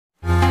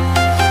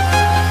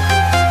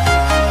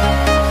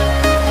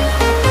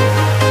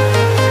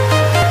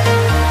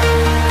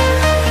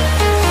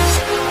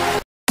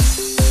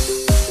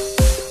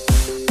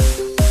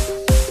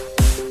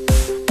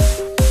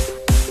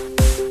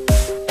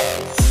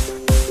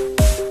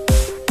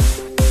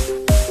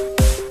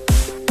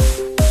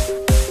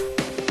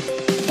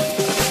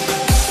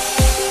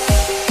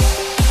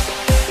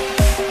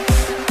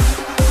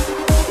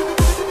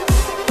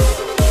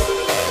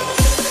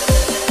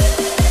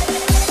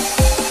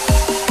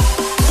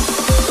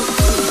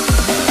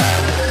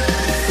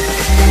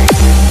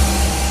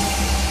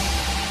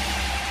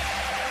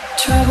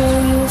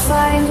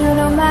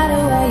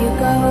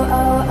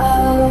oh,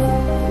 oh.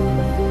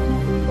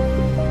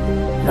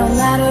 No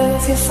matter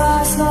if you're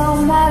fast, no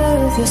matter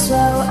if you're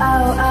slow,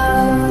 oh,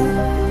 oh.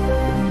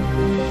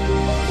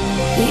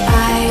 The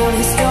eye of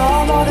the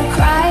storm or the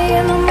cry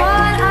in the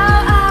mud,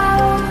 oh,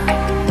 oh.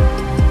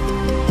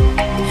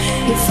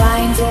 You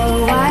find for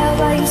a while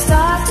but you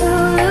start to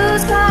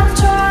lose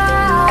control.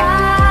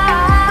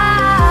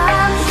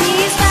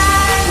 He's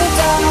not in the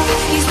dark,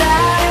 he's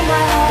not in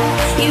my heart.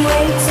 He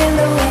waits in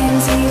the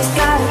wings, he's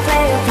gotta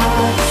play a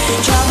part.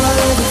 Trouble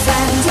is a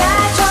friend,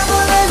 yeah,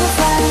 trouble is a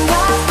friend,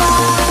 oh,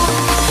 oh,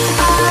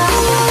 oh.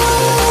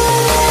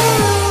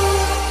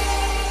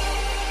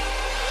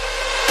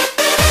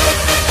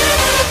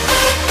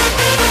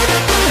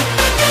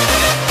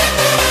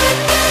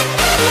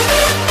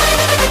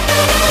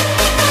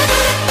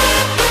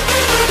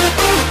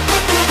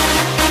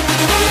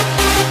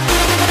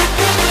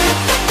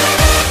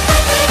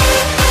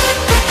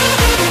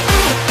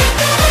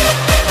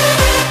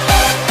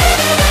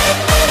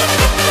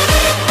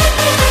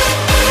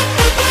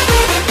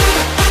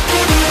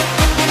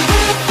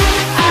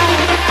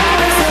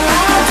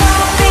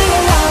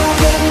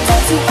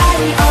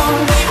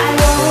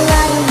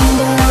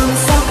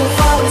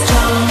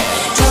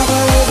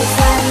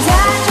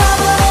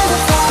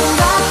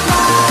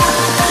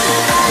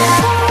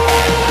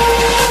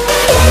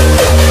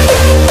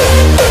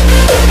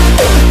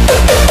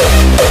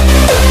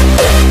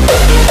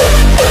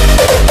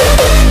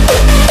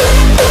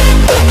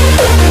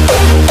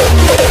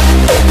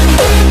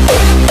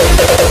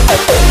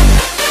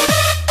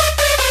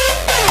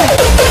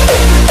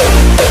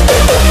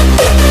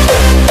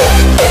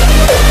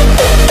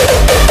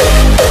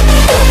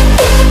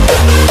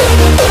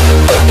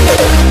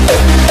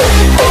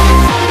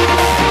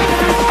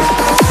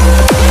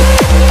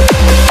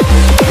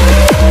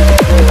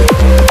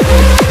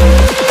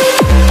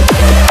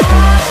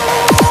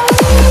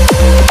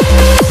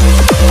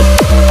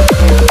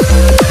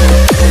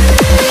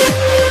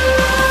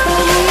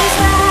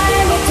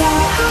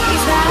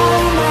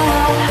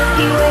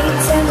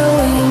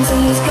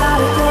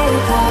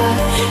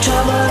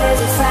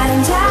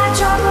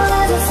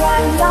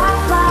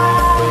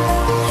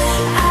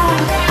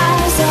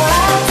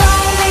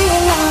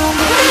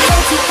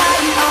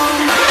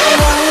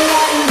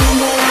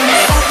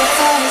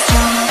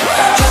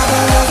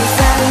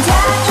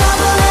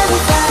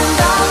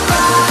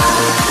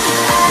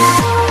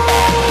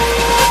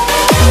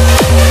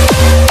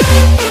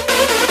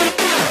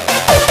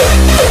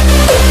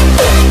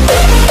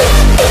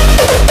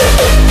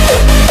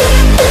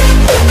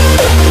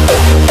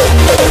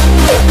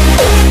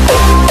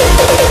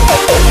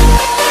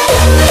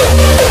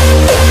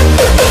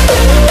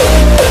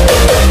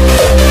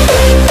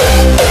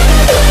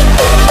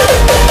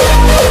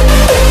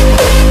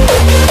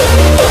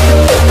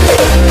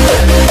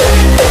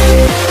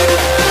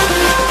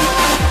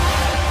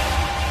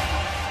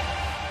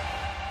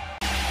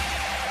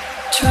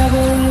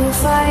 Trouble you'll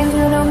find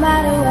you no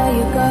matter where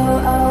you go,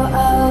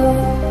 oh, oh.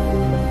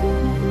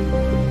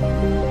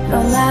 No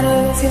matter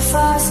if you're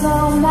fast,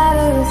 no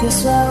matter if you're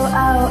slow,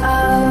 oh,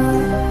 oh.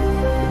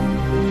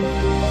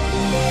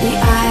 The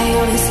eye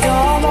of the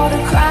storm or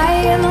the cry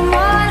in the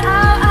mud,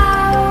 oh,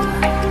 oh.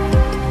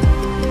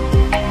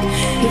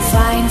 You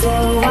find for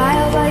a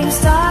while but you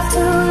start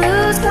to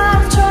lose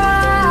control.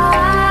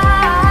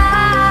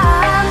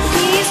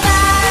 He's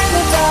not in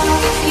the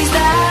dark, he's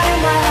not in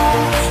my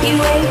heart. He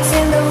waits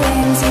in the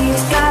wings,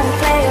 he's gotta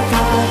play a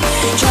part.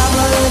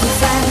 Trouble is a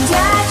friend,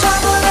 yeah,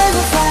 trouble is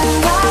a friend,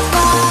 oh,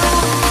 oh,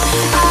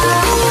 oh.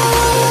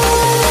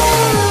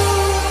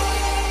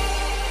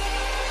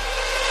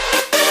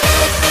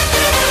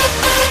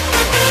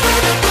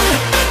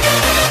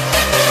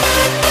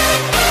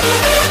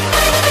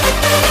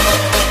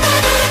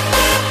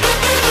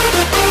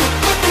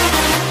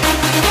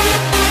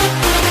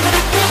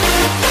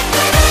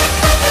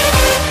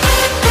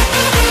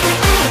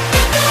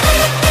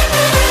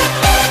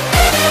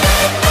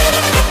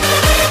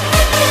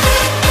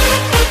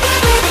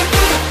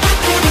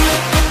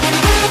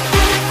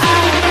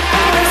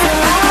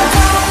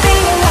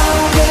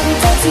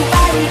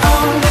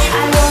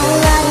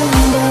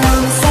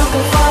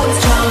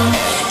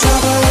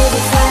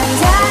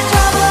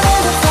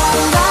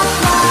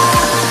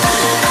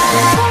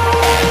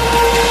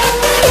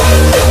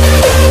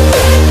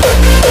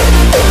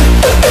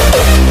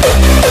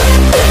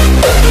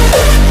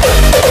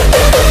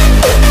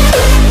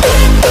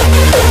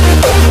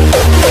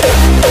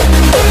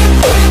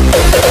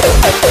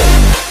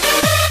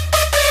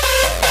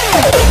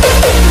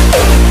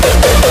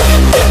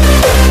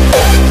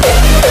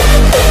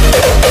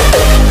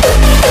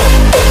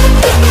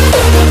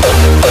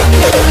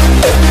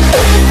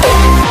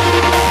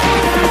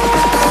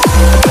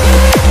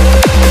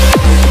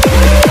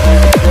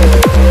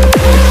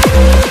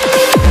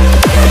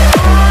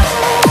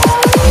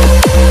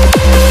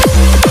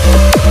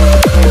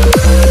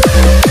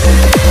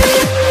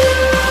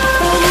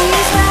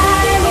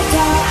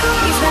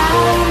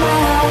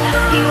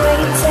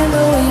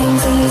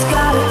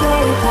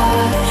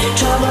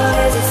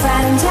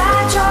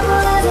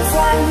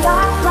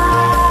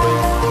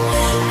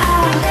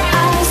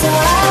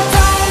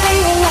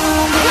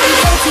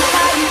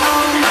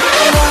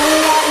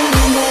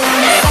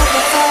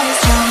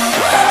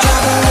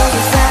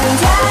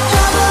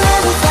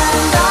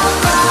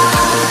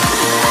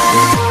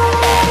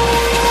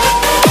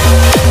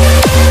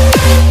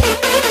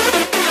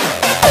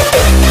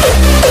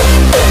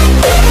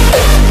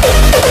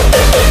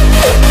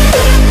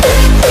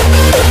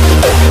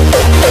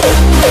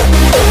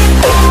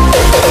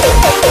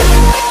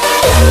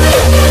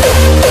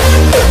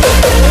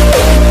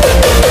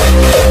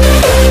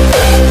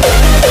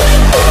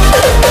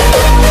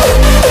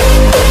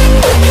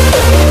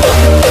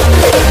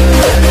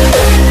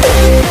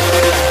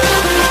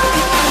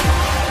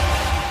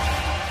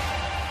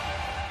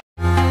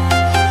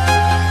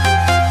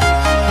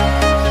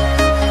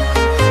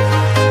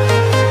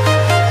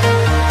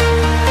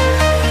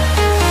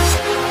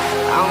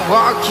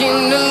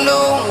 walking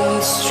alone,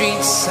 the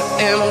streets are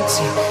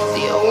empty.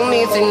 The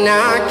only thing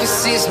I can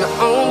see is my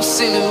own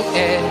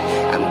silhouette.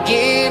 I'm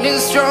getting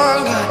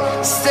stronger,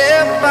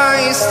 step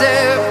by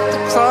step. The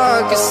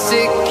clock is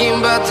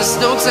ticking, but there's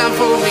no time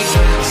for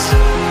regrets.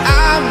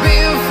 I've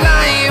been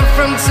flying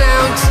from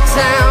town to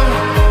town,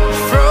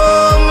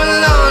 from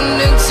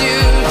London to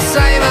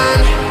Taiwan.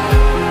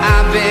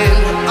 I've been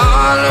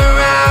all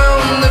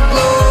around the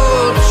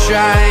globe,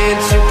 trying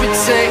to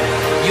protect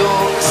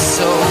your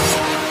soul.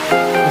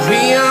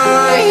 We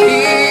are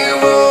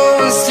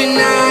heroes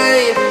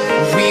tonight.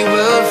 We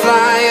will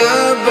fly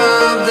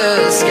above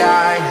the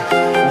sky.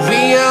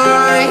 We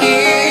are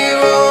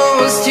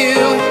heroes tonight.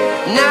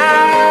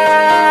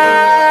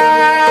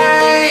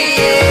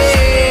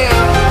 Yeah.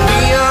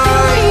 We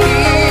are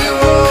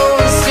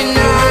heroes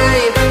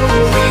tonight.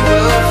 We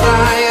will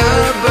fly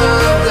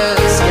above the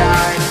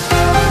sky.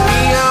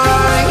 We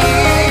are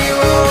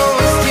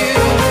heroes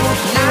tonight.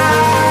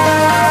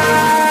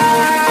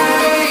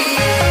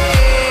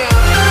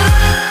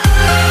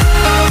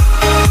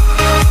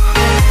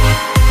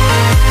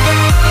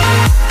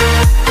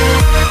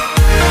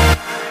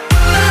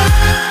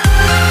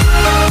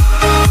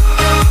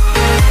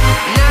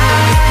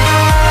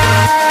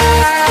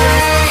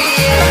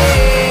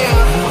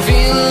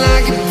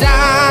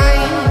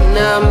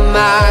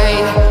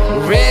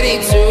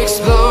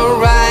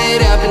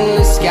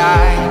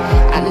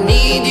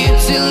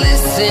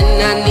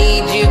 I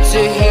need you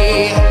to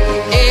hear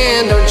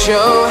and don't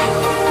show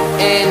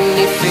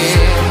any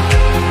fear.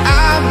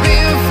 I've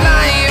been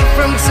flying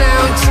from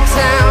town to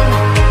town,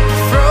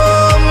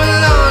 from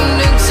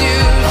London to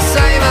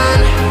Taiwan.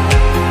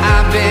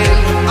 I've been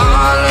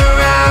all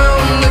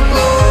around the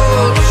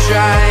globe,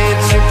 trying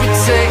to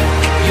protect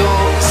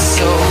your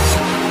soul.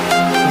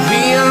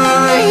 We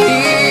are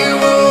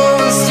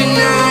heroes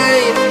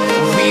tonight.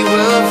 We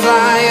will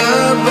fly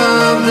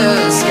above the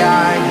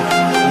sky.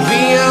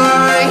 We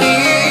are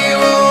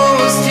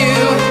heroes tonight.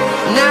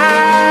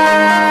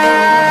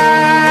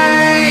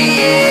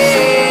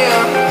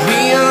 Yeah.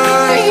 We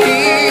are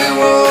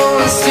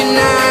heroes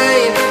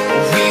tonight.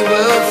 We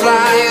will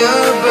fly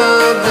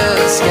above the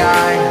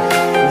sky.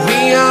 We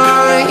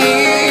are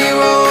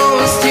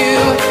heroes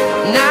tonight.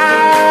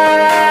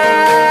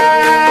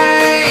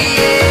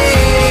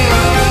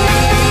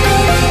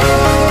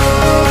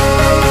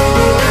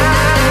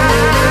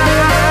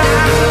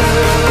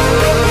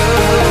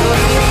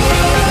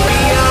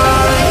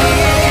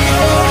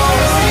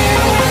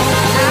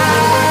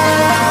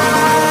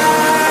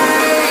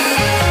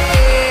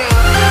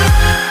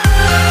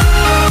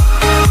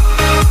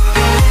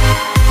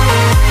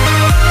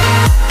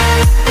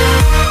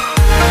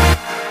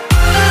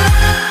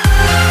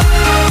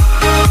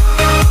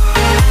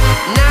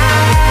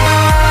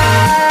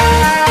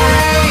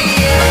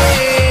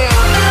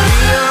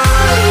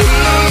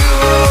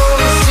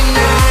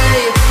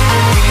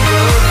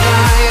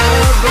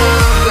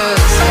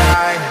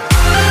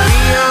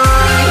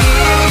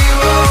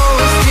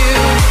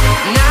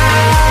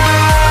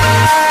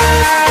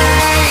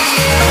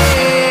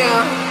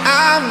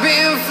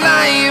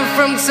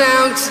 From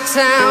town to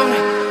town,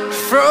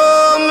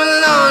 from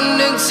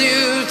London to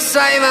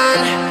Taiwan.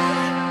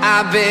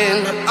 I've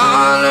been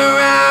all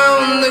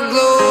around the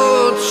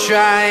globe,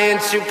 trying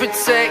to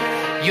protect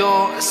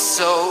your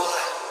soul.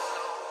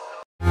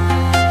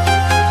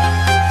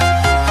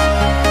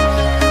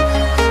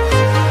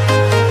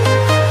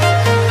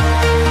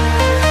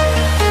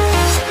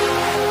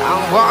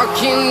 I'm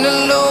walking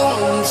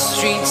alone, the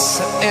streets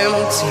are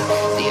empty.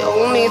 The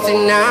only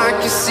thing I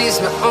can see is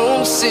my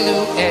own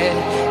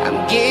silhouette. I'm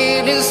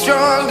getting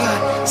stronger,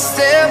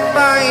 step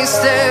by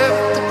step.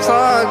 The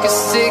clock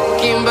is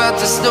ticking, but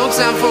there's no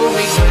time for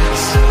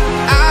regrets.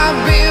 I've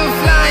been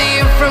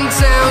flying from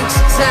town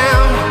to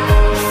town,